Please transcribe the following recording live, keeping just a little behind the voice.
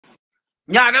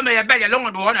Nyada me ya bella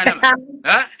long do na na.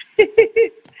 Huh?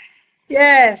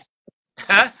 Yes.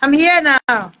 Huh? I'm here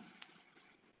now.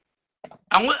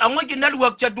 I want you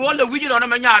network to do all the widget on a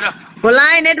nyada. Well,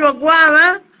 I network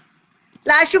guama.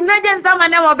 La shumna jan sama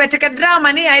na wa beteka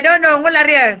drama ni. I don't know ngula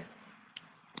real.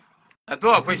 I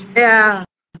thought fish. Yeah.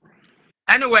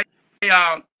 Anyway,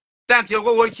 thank you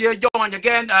go watch here John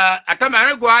again. I come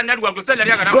and go network to tell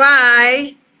you.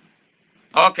 Why?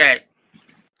 Okay.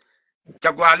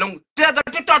 Chagwa long. Take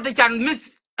a TikTok the chan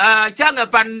miss chang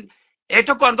pan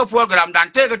to con go program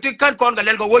dan take a ticket con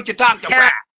go go watch your time.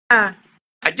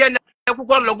 Again, ku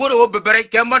kon lo goro be bere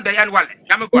ke mon de yan wal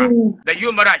yam kwa the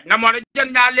human right na mon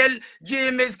jen nyalel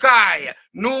Jinub sky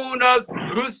known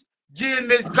Ruth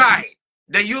James sky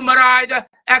the human right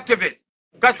activist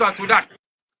kaswa Sudan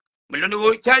melo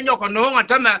chanyo ko no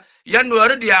ngata yan no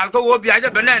radial ko wo biaja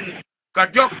benen ka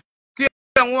jok ki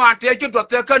ngwa te ci to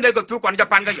te kan de ko tu kon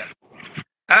japan ga ya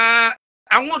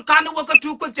angut kan wo ko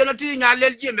tu ko chenati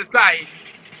nyalel Jinub sky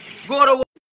goro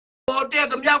o de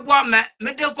gam ya gwa me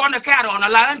de ko na karo na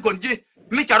la an konji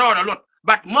mi charo na lot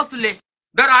but mostly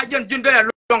dara jen jinde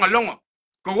longa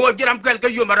ko wo jiram kel ka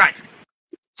human right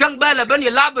chang bela ben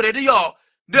elaborate yo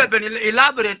de ben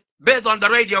elaborate based on the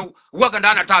radio working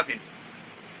down at thousand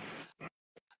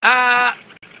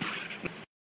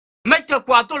mete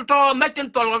kwa to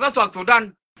mete tol ga so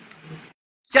Sudan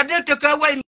chade te ka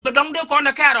way dong de ko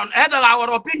na karo either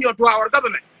our opinion to our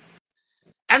government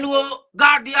and we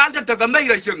guard the altar to ga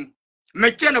mai ching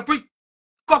me ken a put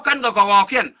ko kan ga ko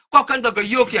ken ko kan ga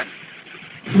yo ken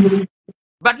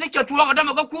but ni cha tuwa da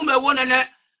ma ko kume wona ne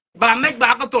ba me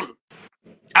ba ka tol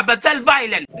abatal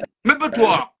violent me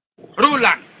betwa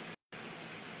rulan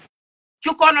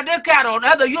chu ko na de karo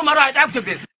na the human right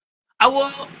activist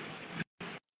awo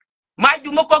ma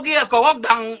ju mo ko ge ko wok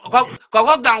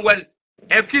dang well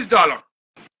e $1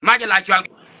 ma ja la chal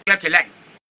ke le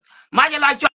ma ja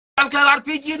la chal ke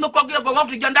RPG mo ko ge ko wok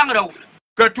jandang raw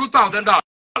ke $2,000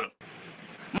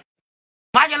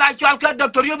 Majala Chalka,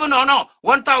 Dr. Yubuno,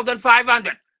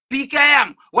 1,500.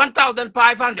 PKM,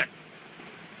 1,500.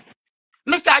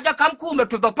 Mr. come Kuma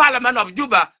to the Parliament of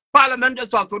Juba, Parliament of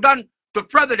South Sudan, to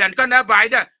President Kana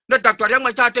Biden, the Dr.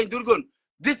 Yamachata Durgun.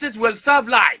 This is will serve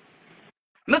life.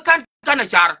 Mekan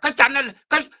Kanachar, Kachanel,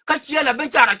 Kachiela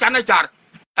Benchara Chanachar.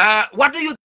 What do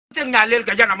you think, Nalil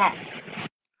Kajanamo?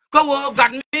 Go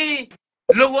got me,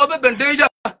 Lowobe Bendeja,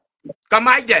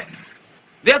 Kamaide.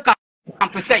 They come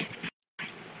to say.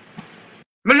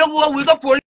 Melo we got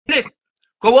police.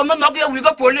 Ko woman not there we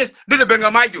got police. Did bring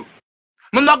a maidu.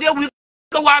 Man not there we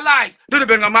got wildlife. Did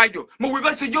bring a maidu. We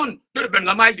got Sijun. Did bring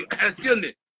a maidu. Excuse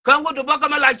me. Come go to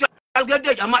Bakama like I'll get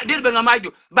it. I did bring a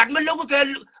maidu. But me look at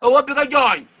what bigger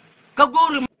join. Come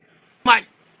go to my.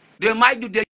 They might do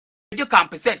the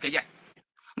compensate.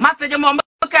 Master Jamma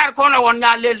car corner on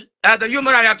Yalil the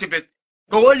human rights activist.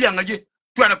 Go young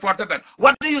 24/7.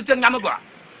 What do you think, Yamagua?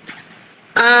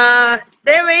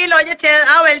 They will lodge tell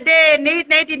our day need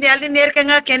 19 yaldi near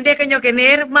kanga kende kanyo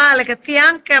kener ma like a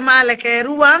fiang kama like a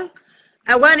ruang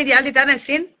one in the aldi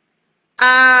tanasin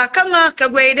kama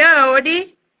kagweda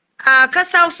odi ka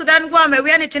South Sudan guame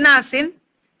we anit nasin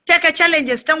take a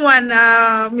challenges tangwan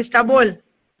Mr. Bol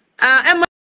am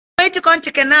to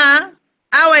kontikena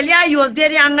our ya use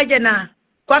deri angajana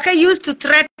kwaka used to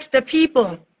threat the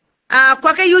people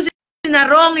kwaka using a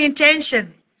wrong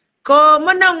intention ko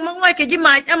manang mangwai ke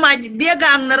jima ama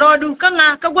biegang na rodu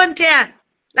kanga kagwantea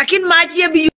lakin maji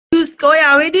bi use ko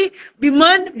ya wedi bi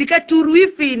man bi ka turwi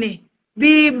fini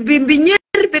bi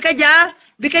nyer bi ka ja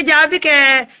bi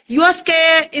ka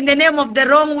yoske in the name of the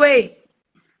wrong way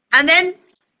and then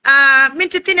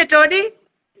mintitine todi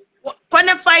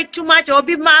kwana fight too much or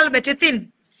be mal betitin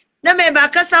na me ba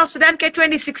ka South Sudan ke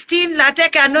 2016 la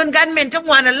take a non gunmen to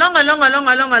wana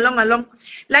long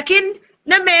lakin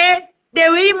na me de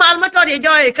wi malmator ye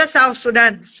joy ka South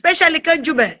Sudan especially ka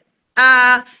Juba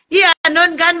ya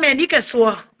non gunmen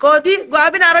ikaswo ko di go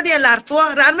abina rodi larto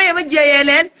ran me ma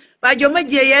jeyelen ba jo ma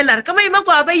jeyelar kama ma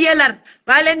go ba yelar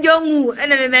ba len jongu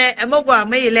enene me mo go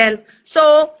ma yelel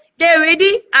so de wi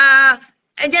di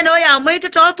ejeno ya mai to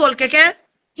tol keke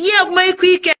ye mai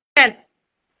kuiken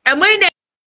mai ne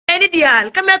ni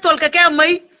dial kama tol keke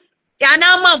mai ya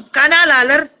na mam kana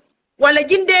lalar wala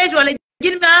jinde wala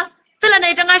jinga tala na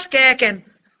itangash keken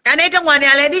ane itangwani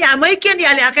aledi amai kendi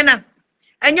ale akana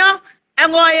anyo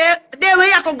ngoye dewe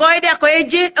yako goide yako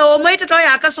eje o mai to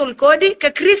ya kasul kodi ke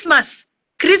Christmas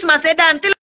edan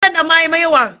tala na mai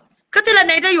wa katila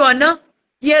na ita yona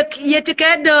ye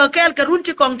tike de kel ka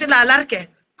runti kong tila larke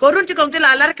ko runti kong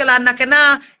tila larke la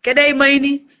nakena kedai mai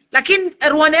ni lakin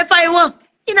ruane faiwa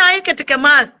ina yake tike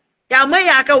mal ya mai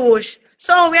ya ka wosh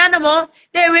So we are more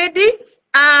they ready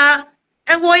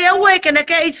and we are working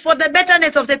okay it's for the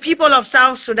betterness of the people of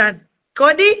South Sudan.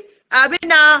 Kodi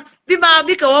abina bima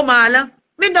biko mala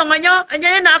mindonganyo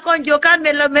anya na kon jokan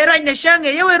me la mero nya shange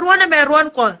yewe ruona me ruon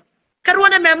ko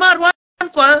karuona me ma ruon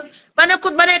ko bana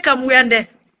kut bana kamwende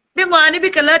bingo ani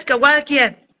bikalat ka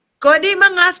walkien kodi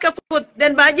mangas ka kut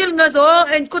den bajil ngazo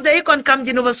en kut dai kon kam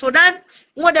Jinub Sudan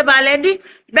ngode balendi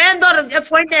bendor e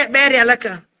fonde beri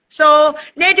alaka so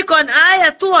neti kon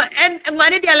aya tu en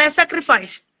ngani dia la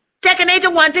sacrifice take neti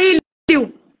wante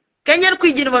liu Kenyan ku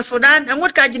Jinub Sudan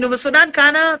angut ka Jinub Sudan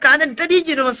kana tadi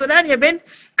Jinub Sudan ya ben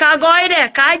ka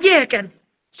goide ka je ken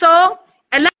so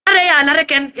elare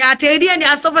ken ya tedi ni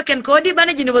asofa ken kodi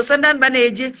bana Jinub Sudan bana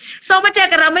eje so mate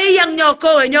ka mai yang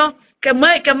nyoko nyo ke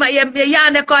mai ya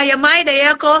ne ko ya mai de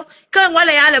ya ko ka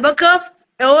wala ya le bakaf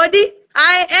e odi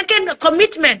I ken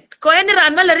commitment ko en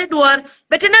ran malari duar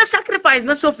betina sacrifice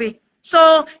na sofi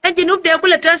so en Jinub de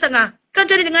kula tasanga kan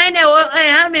tadi ngai ne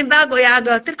o min bago ya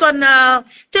go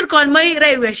tilkon mai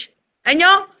raiwesh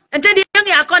anyo tadi yang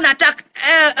ya kon attack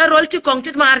role ti kong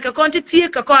tit mar ka kon ti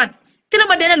thiëc ka kon tila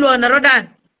madena lo na rodan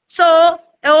so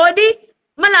odi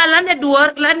malala ne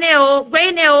duor la ne o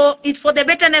gwe ne o it's for the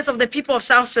betterness of the people of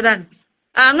South Sudan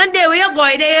ngande we go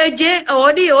ide je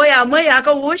odi o ya mai ya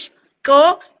ka wush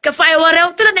ko ka fai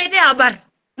wore tila ne de abar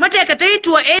mate ka tai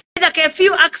to either ka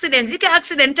few accidents ike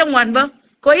accident ngwan ba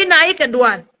ko ina ike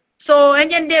dual so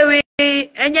enjen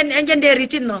de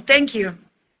written no thank you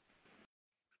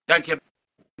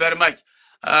very much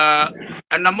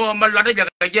and namo malada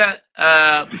jaga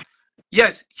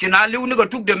yes china liu ni go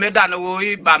tuk de medan wo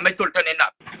ba metol tanena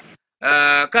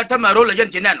ka tamaro la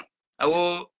jen chineno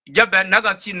wo jabe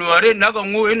naga sinore naga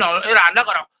ngui no era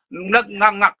naga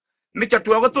ngak mi cha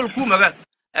tuwa ko tul kuma ga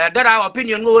dara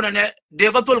opinion ngo ne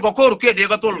de ko tul ko koru ke de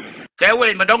ko tul ke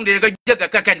we madong de ga jaga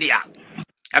ka kandia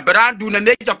Abraham do na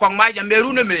make a kong my and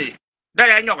meruna me.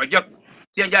 There I know a joke.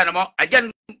 See a janamo, a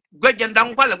gen great and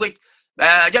down quite a great.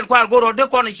 Jan quite go to the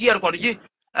corner here, Corgi.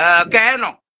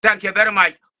 Kano, thank you very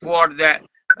much for the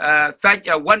such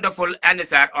a wonderful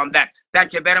answer on that.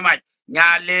 Thank you very much.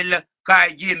 Nyalil Kai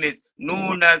Jimis,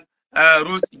 known as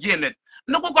Ruth James.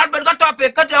 No, but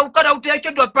topic cut out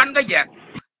to a panga yet.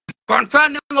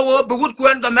 Concerning the wood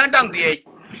when the man down the age.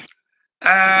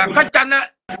 Katana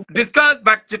discuss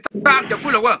but the time the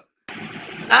full work.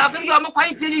 Can you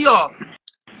quite see you?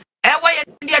 Away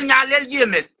Indian Yalel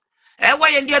Jimis.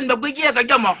 Away Indian the good year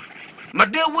Gajamo.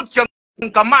 Madu wood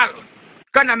Kamal.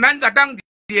 Can a man get down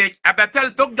the age? A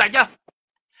battle took Gaja.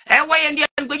 Away Indian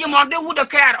Gujamo, they would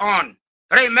care on.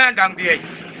 Rayman down the age.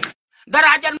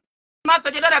 Darajan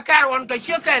Master care on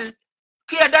Kashukel.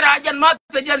 Kia Darajan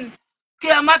Master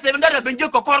Kia Master and Dara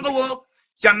Benjuko Corgo.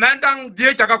 Jamandang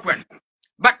the Tagaquen.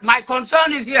 But my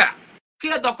concern is here.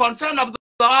 Here the concern of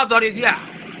the other is here.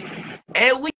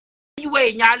 Every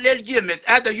way, Nyalel Jimis,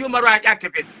 as a human rights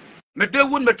activist, Mete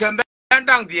would return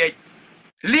down the age,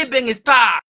 living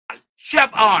style,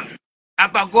 shape on,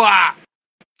 Abagoa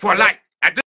for life.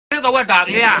 I think what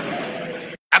Daglia.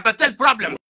 About that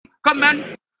problem. Come on,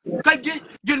 Kaji,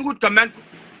 Jinwood comment.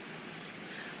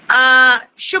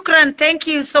 Shukran, thank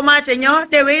you so much. And you,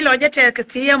 the way Logite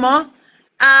Katiyamo.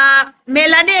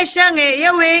 Melane Shange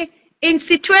Yawe in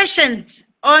situations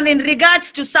on in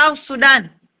regards to South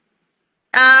Sudan.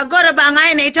 Gora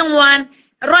Bangai Nathan one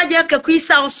Roger Kakui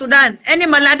South Sudan. Any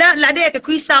Malada Lade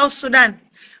Kakui South Sudan.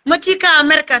 Matika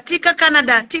America, Tika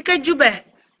Canada, Tika Jube.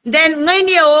 Then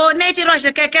Nani o Nati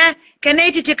Roger Keke,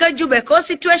 Kanati Tika Jube, ko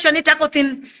situation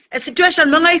itakotin a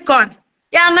situation Mangaikon.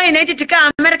 Yang Nati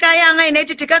Tika America, Yang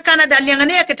Nati Tika Canada,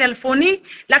 Liangane telephony,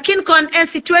 Lakin con and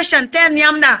situation 10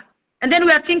 Yamna. And then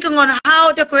we are thinking on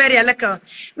how to query a letter.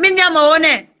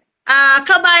 Minyamone,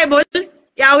 ka Bible,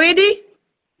 Yawedi,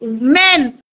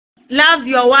 men loves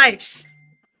your wives.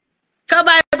 Ka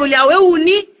Bible, Yawe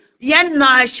uni, yan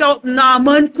na shop na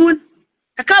mankun.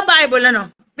 Ka Bible, no.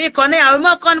 Because I am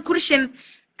a Christian,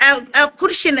 a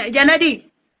Christian Janadi.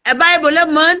 A Bible, a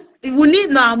man, uni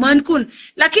na mankun.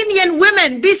 Lakin yan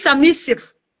women be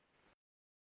submissive.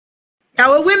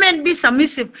 Yawe women be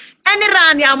submissive. Any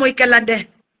ran yamuikalade.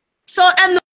 So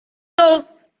and so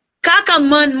kaka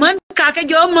man kaka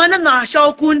jo man na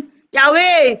shokun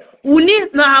Yawe uni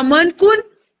na man kun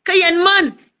kayan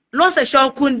man lost a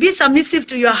shokun be submissive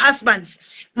to your husbands.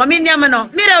 Mami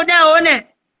nyamano mira da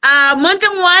one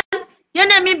mountain one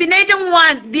yana mi binating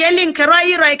one dealing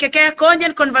karai rai keke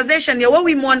konjen conversation ya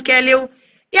we mon keleu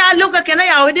ya luka kena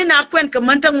ya odi na kwen ka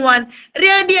mountain one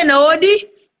ready na odi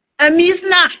a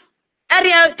misna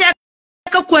area take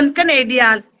ka kwen kana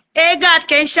ideal gad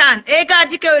kenshan gad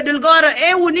dike dulgoro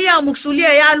wuni ya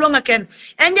muksulia ya longa ken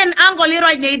enjen angoli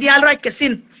right ne ideal right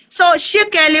kesin so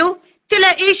shikelu tila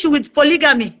issue with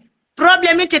polygamy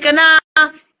problem itekena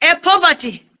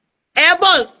poverty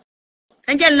bol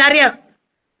enjen laria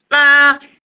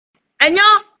enyo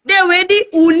de wedi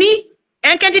uni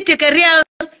enkenti tekeria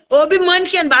obi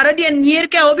manken baradien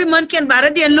nyirke obi manken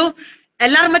baradien lo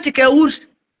alarma teke ur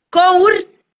ko ur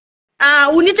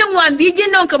unita mwan bije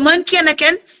non ka manken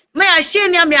ken me a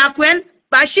shen ya me akwen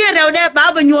ba shen rewde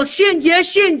ba ba nyo shen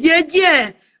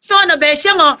je so na be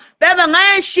shemo be ba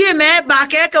ngai shen me ba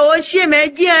ke ka o shen me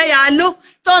je ya lo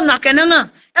to na kenanga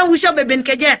en wusha be ben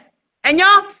keje enyo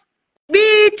bi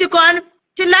tikon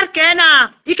tilar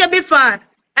kena ike bi far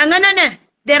anganane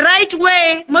the right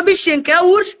way mabi shen ka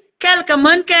ur kel ka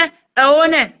manke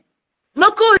one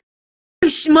mako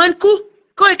manku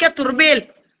ko ke turbil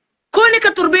ko ne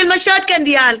ka turbil mashat kan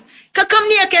dial ka kam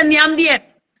ni ken nyam diet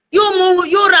yo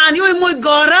ran yo moy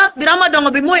gora birama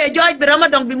dong bi moy joj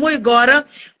birama dong bi moy gora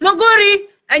magori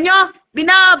enyo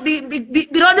bina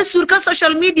birode surka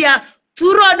social media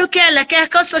turo du kele ke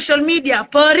ka social media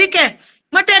porike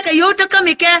mate ka yota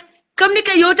kamike kamni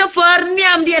ka yota for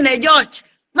nyam die ne joj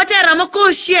mate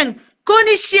ramako shen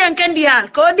koni shen kan dial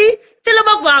kodi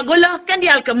tilaba gwagola kan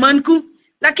dial ka manku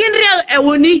lakin real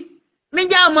ewoni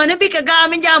minja mane bi ka ga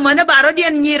minja mane baro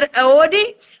dien nyir ewodi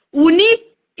uni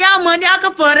ya mane aka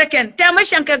foreken tema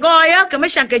shanke goya kama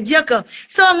shanke jeka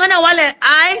so ngana wale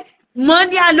ai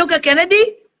mandi aluka kennedy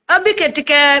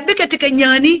abike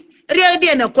nyani real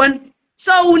dien akon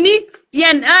so uni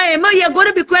yen ai ma ya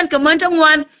gore bi kwen ka manta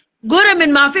ngwan gore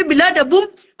min mafi bilada bum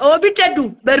obi tedu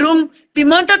berum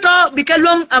pimonta to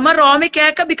bikalum amaromi ke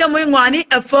ka bikamoy ngwani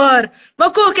afor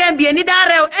mako ken bieni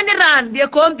darew eniran bi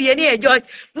ko bieni e joj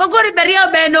magori berio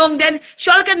benong den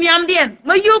sholka nyam dien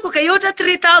mayuko ke yota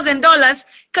 $3,000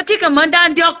 katika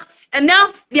mandan diok and now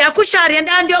dia kushari and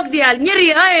andiok dial nyiri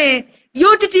ai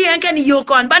yotiti enken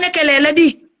yokon bane kelele di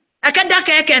akada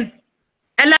keken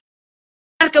ela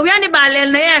ka wiani balel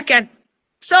na yeken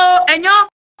so enyo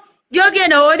joge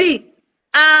na odi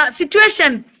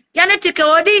situation yana take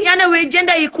odi yana with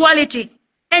gender equality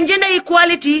and gender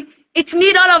equality it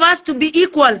need all of us to be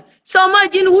equal so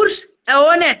imagine wur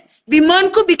one bi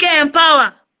man ku bike empower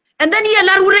and then ye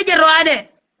lar wure je roade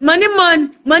mani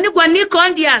gwani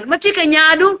kondial matika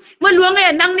nyadu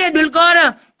maluonga nang ne dul gora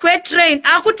kwe train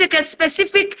aku take a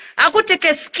specific aku take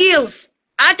a skills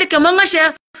atake mangashe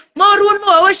morun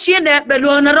mo wa shiende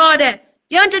beluona rode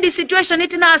yanta the situation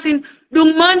it nasin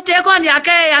dung man take on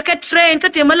yake train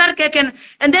kate malar keken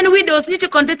and then widows need to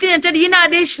continue and yina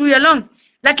de shu along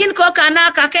lakin ko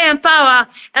kana kake empower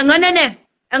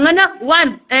angana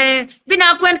one bina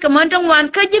kwen ka mantang wan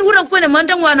ka jir wuran kwen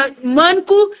mantang wan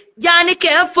manku jani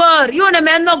ke for yona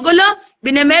men no golo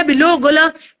bina me bilo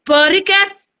golo porike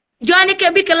jani ke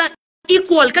bikala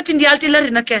equal katindi altilar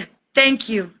nake thank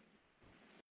you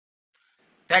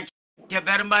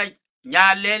very much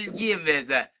nyalel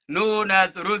James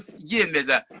Naath Ruth James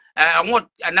ngot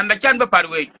namba chan ba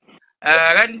parwe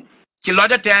ran ci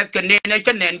loda tes ke ne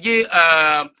chanen ji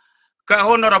ka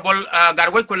honorable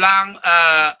garwe kulang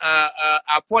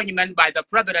appointment by the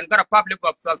President of the Republic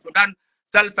of South Sudan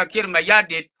Salva Kiir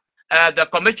Mayardit the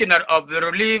Commissioner of the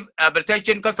Relief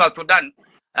Habilitation ka South Sudan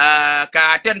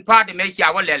ka ten party me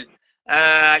ya walel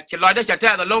ci loda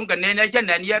chata the long ne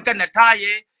chanen ye kan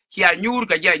taye kia nyur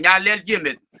ka je nyalel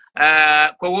James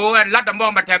ko wo la da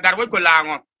mo mate garwe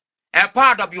kulang a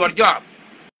part of your job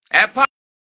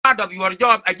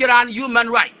agiran human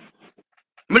right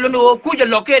Miluno kuja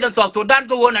locate South Sudan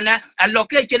go on a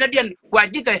locate Canadian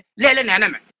Guajika Lele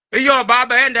Nana. Yo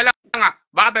Baba and the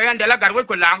Garwe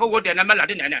Kulango would and a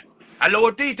Maladin. I low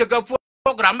to take a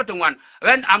program to one.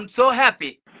 When I'm so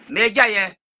happy,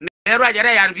 Meja, Mera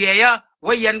Via,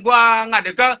 Way and Guang at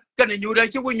the girl, can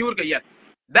you yet?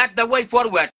 That's the way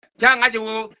forward. Chang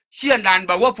Ajo, she and Lan,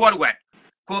 but what forward?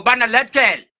 Kobana let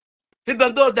tell.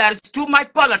 Even though there's too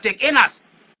much politics in us,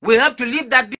 we have to leave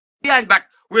that behind, but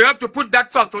we have to put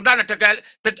that South Sudan at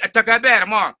Takabera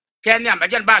more. Kenya,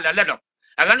 Majan Bala, Ledo.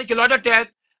 I got a lot of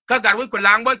tests, Kagarwi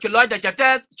Kulango, Chiloda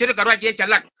Chates, Chirikara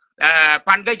Chalat,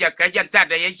 Pangaja, Kajan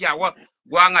Saturday, Asia,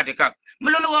 Guanga de Cup.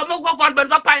 Mulu, Moko, but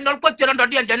got pine or put on the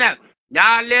Janel.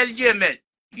 Yalel James,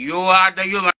 you are the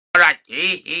human right.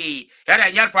 Here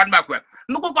I am from Macquarie.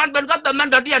 Moko, but got the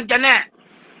man of the Janel.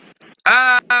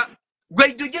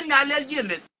 Great to Yalel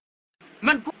James.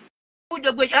 Man, who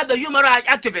the other human rights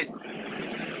activists.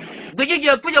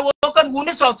 Gajija put a walk on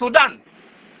Wunis of Sudan.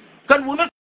 Can Wunis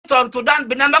of Sudan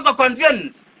be never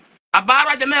convinced? A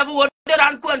barra the Mago would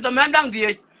run and the Mandang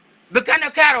the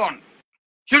Becana Caron.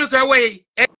 Should away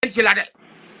and she let it.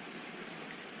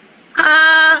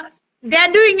 They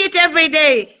are doing it every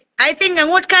day. I think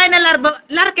what kind of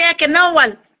larke ke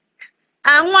nawal.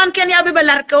 One can ya be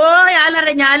larke o ya la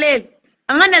renyalel.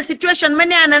 Angana situation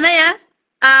many anana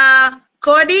ya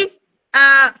Cody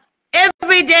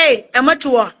every day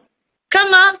amatua.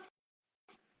 Kama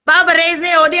Baba raise the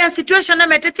audience situation na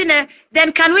metetine,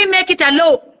 then can we make it a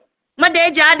law?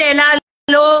 Made jade la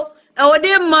law.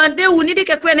 Ode mande unidi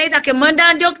ke kwen ida ke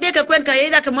mandan diok de ke kwen ka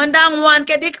ida ke mandan wan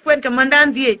ke de ke kwen ke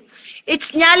mandan die.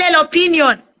 It's nyalel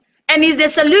opinion, and is the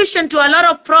solution to a lot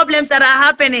of problems that are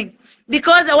happening.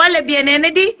 Because wale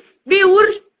bienenedi bi ur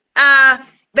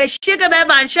be shiga be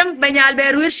bansham be nyal be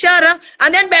ruir shara,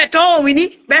 and then be to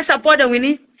wini be support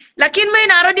wini. Lakin may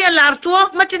narodi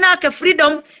lartuo matina ke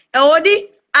freedom odi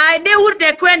I de ur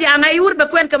de kwen ya ngai ur be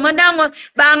kwen ke mandan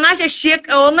ba ngashe shek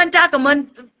o nganta ke man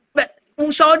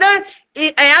shoulder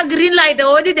a green light the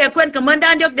odi de kwen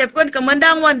commandant yok de kwen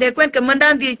commandant one de kwen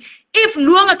commandant the if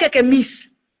luonga keke miss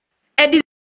a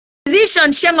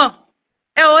decision shengo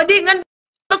e odi ngan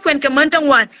kwen commandant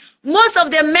one most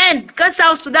of the men ka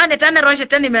South Sudan netana roche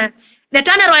tanime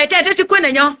netana roite te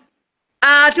kwen nyo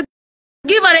to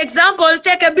give an example,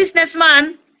 take a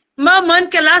businessman man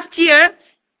ke last year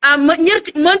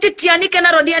monti tiani kana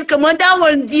rodian commandant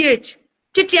one DH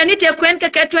titiani te kwen ke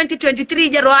 2023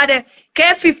 jeroade ke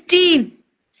 15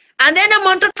 and then a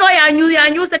month to ya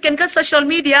news ken ka social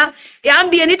media ya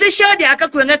ambieni te share dia ka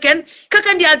kwenga ken ka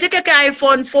kan dia take ka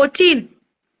iPhone 14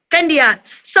 kan dia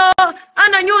so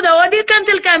ana nyu da odi kan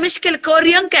til ka mishkil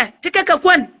korean ke take ka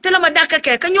kwen tela madaka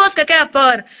ke nyos ka ka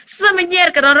par so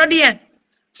menyer ka rodian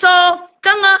so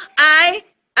kanga I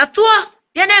atua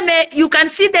yana me you can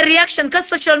see the reaction ka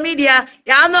social media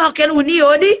ya no hakel uni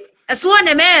odi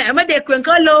aswane me amade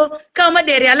kwenkalo kama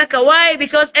de reala ka why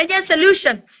because agent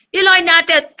solution ilo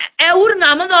inate e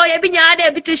urna mo ye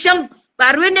binyade bitisham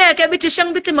barwene ke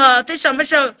bitisham bitima tisham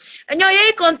sha anyo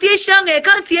ye condition e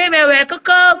kan tie me we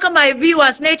ka my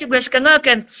viewers native gwesh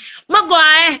kangaken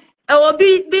magwae e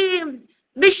obi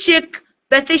bi shik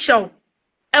betisho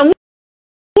e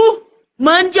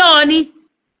manjoni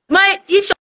my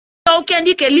isho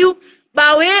kendi ke liu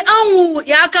bawe angu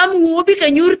ya kam ngu bi ka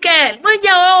nyurkel mo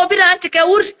jawo bi ran te ke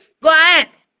ur go ahead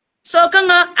so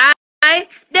kanga ai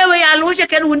de we alu che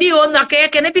ken undi on na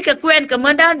ke ne bi ka kwen ka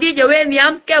mandan di je we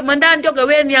miam ke mandan jo ga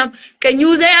we miam ke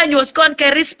news ya news kon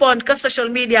ke respond ka social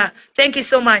media. Thank you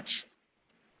so much.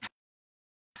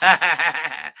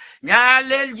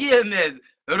 Nyalel James,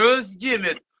 Ruth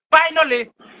James.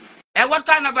 Finally, what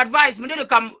kind of advice we need to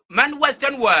come man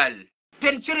Western world?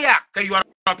 Your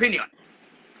opinion.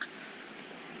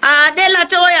 De la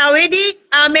toya wedi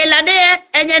melade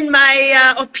and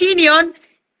my opinion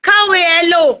kawe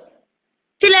elo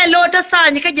tile lo ta sa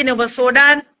ni ka Jinub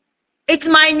Sudan. It's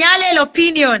my nyalel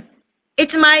opinion,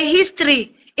 it's my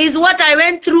history, is what I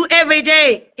went through every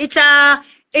day. It's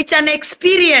an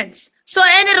experience. So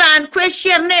any ran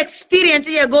question experience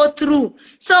you go through.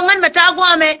 So man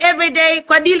matagwa me every day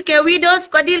kwadil ke widows,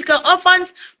 kwadil ke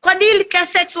orphans, kwadil ke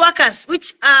sex workers,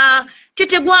 which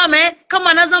titigwame kama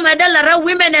nazo medala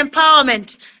women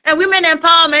empowerment. And women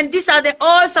empowerment, these are the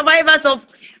all survivors of,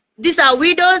 these are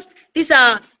widows, these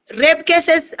are rape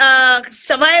cases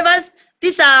survivors,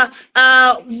 these are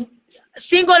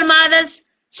single mothers.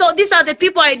 So these are the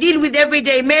people I deal with every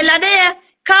day. Melade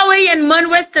Kawe and man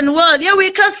Western world. Yeah,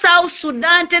 we ka South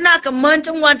Sudan tena ka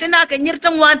mantung wan tena ka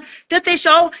nyirtung wan tete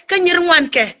show ka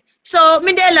nyirung ke. So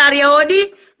minde lari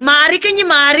odi mari ka nyi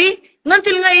mari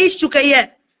ngantil nga issue ka ye.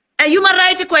 A human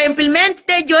right ko implement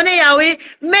de jone yawe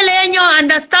melenyo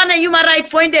understand a human right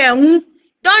for inde.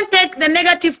 Don't take the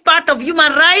negative part of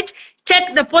human right,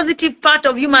 take the positive part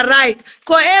of human right.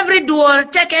 Ko every door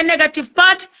take a negative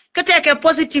part, take a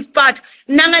positive part.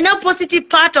 Nanga no positive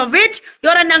part of it,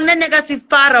 you're a nang negative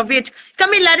part of it.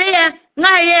 Kamila de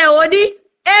nga ye odi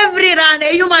every ran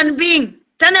a human being.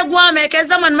 Tane guame ke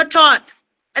zaman matot.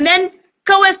 And then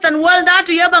ka Western world that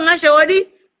to yaba nga odi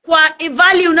kwa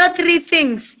value not three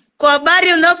things. Kwa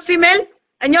value not female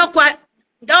and yo kwa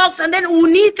dogs and then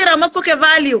unitira makuke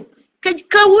value.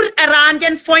 Kawur around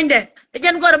and find it.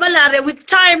 Again, with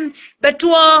time, but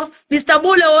Mr.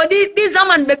 Bula Odi, this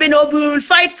zaman baby no will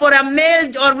fight for a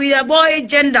male or with a boy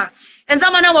gender. And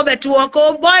zaman our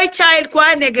betuo boy child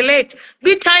quite neglect.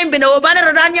 Be time been obana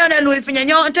radanya and Louis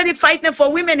Finyo until fighting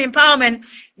for women empowerment.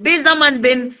 Be zaman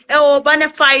been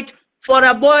obana fight for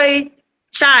a boy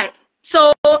child.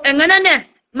 So enganane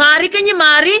mari kenyi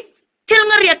mari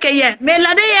tilngaria keye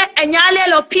melade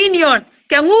enyale opinion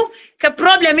kengu ke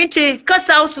problem ite ka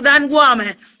South Sudan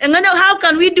guame. And how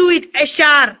can we do it?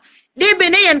 Eshar. De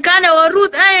bene and kana or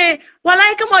Ruth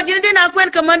walai ka mo jinde na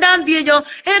kwen commandant die jo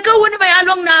e ka woni ba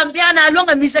along na bia na along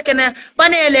a mise kene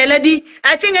bane leladi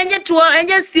I think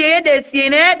enje sie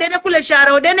de kule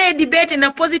sharo de ne debate in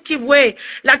a positive way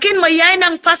lakin mo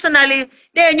yainang personally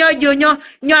de nyo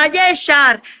aje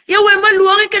shar ye we ma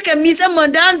luongi ke mise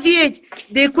commandant die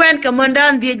de kwen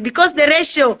commandant die because the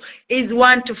ratio is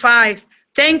 1-5.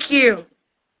 Thank you.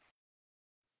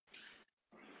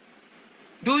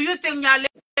 Do you think Nyalel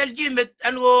Jinub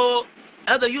and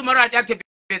other human rights activists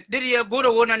did you go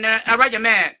to one and a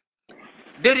regiment?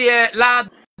 Did you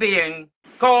lobbying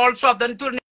calls of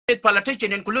the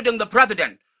politicians, including the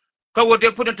president? How would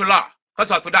they put into law?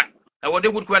 Because of Sudan, and what they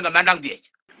would call the Mandang DH?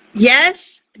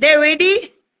 Yes, they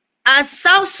ready. As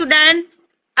South Sudan,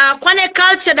 kwane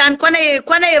culture dan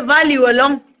kwane value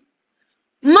along.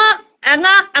 Ma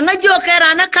anga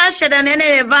jokera na culture dan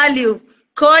ene value.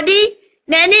 Kodi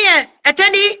neni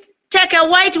atadi take a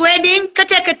white wedding, ka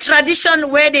take a tradition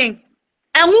wedding.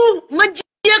 Engu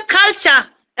majia culture,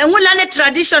 engu lane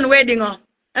tradition wedding o.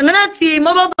 Engana thi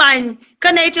mobo ban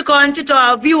kana iti konti to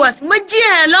our viewers.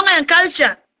 Majia long and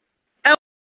culture.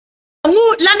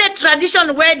 Engu lane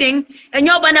tradition wedding, and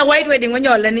yo bana white wedding when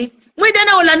yo lani. We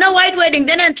dana ulana white wedding,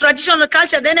 then and traditional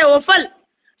culture, then a fall.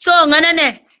 So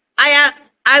nganane,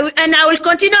 I will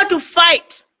continue to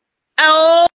fight.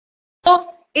 Oh,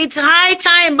 it's high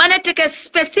time. Bana take a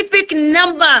specific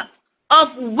number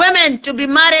of women to be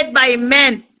married by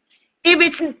men. If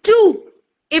it's 2,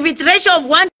 if it's ratio of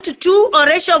 1-2 or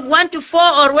ratio of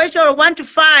 1-4 or ratio of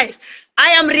 1-5, I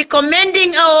am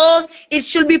recommending it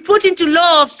should be put into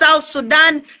law of South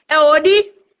Sudan.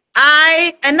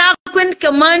 I anakwin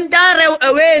commander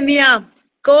away miam.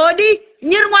 Kodi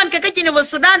nyirwan kaka Jinub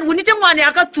Sudan unitemwan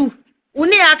yakatu.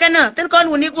 Uni akana ten kon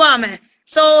uni guame.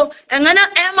 So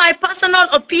my personal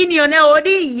opinion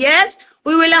yes,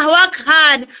 we will work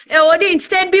hard.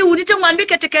 Instead be unitemwan be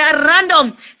keteka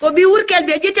random. Ko bi urkel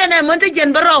be jitene monte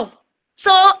jenbaro.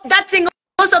 So that thing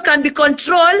also can be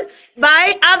controlled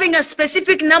by having a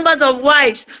specific numbers of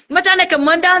wives. Matane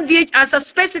commandant VH as a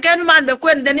specific man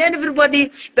bekwen, then everybody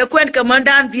bekwen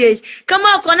commandant VH. Come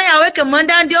on, kone yawe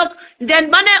commandant diok,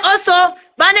 then bane also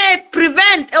bane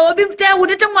prevent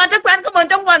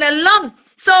alone.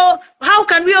 So how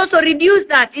can we also reduce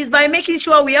that? Is by making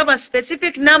sure we have a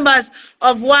specific numbers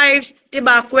of wives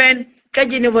tibakwen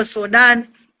Jinub Sudan.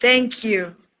 Thank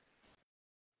you.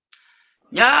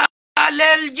 Yeah.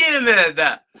 Lel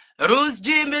Jinub, Ruth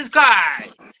James,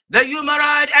 the human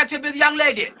rights activist young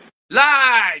lady,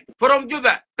 live from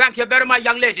Juba. Thank you very much,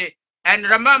 young lady. And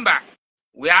remember,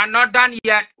 we are not done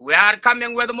yet. We are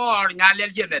coming with more. Lel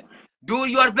Jinub, do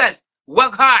your best.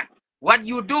 Work hard. What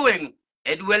you're doing,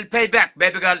 it will pay back,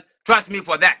 baby girl. Trust me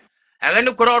for that. And when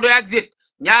you crowd exit,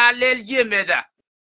 Lel Jinub,